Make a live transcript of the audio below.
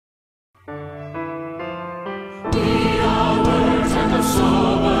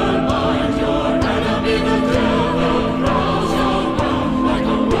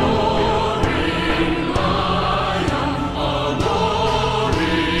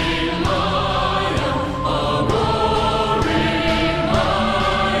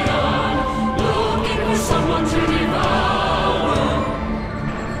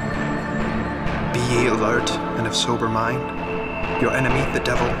Sober mind. Your enemy, the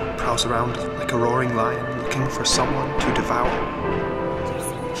devil, prowls around like a roaring lion looking for someone to devour.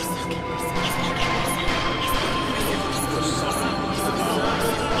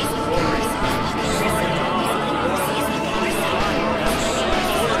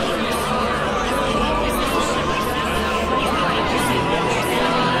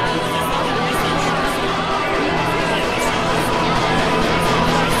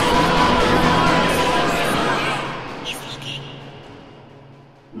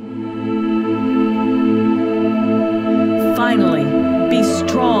 Finally, be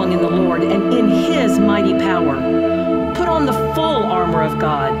strong in the Lord and in His mighty power. Put on the full armor of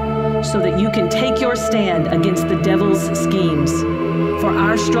God so that you can take your stand against the devil's schemes. For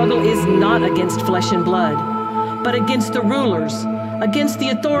our struggle is not against flesh and blood, but against the rulers, against the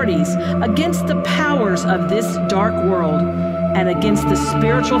authorities, against the powers of this dark world, and against the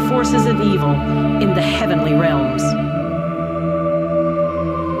spiritual forces of evil in the heavenly realms.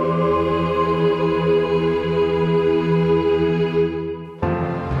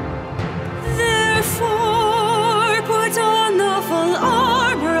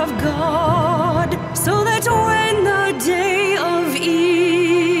 So that when the day of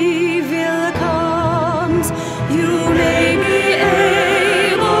evil comes, you may be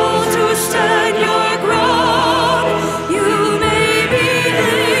able to stand your ground. You may be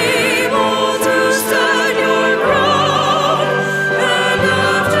able to stand your ground. And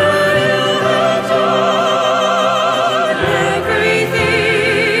after you have done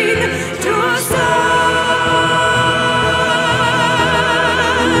everything to stand.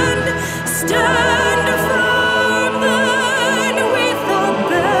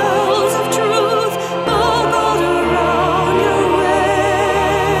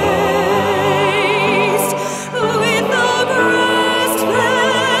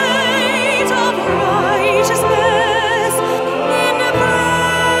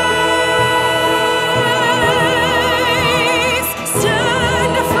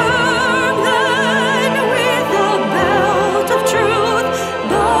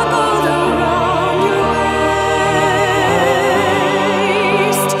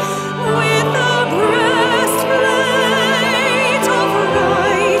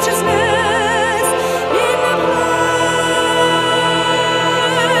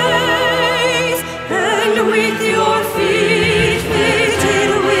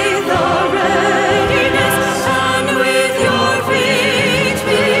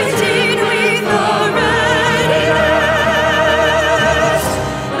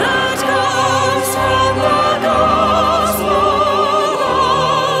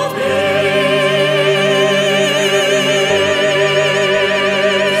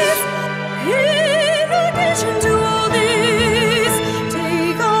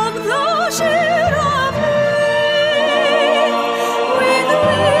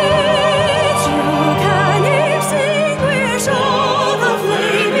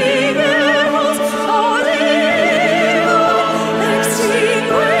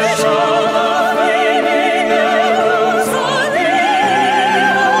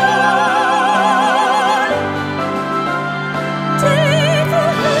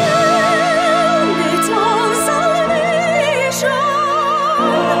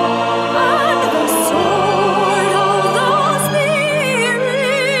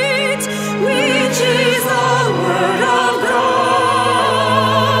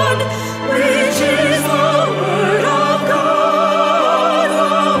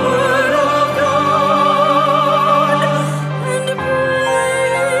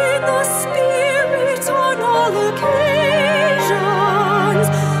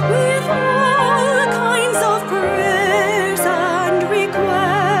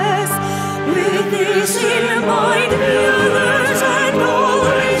 With this in mind,